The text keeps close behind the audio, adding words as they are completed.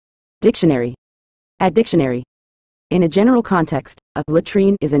Dictionary. At dictionary. In a general context, a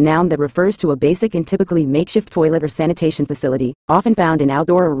latrine is a noun that refers to a basic and typically makeshift toilet or sanitation facility, often found in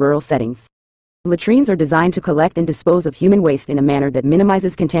outdoor or rural settings. Latrines are designed to collect and dispose of human waste in a manner that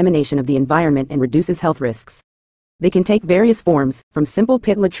minimizes contamination of the environment and reduces health risks. They can take various forms, from simple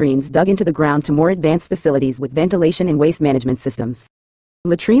pit latrines dug into the ground to more advanced facilities with ventilation and waste management systems.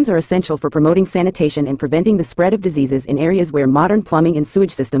 Latrines are essential for promoting sanitation and preventing the spread of diseases in areas where modern plumbing and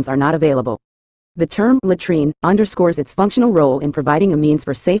sewage systems are not available. The term latrine underscores its functional role in providing a means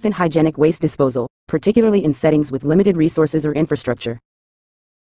for safe and hygienic waste disposal, particularly in settings with limited resources or infrastructure.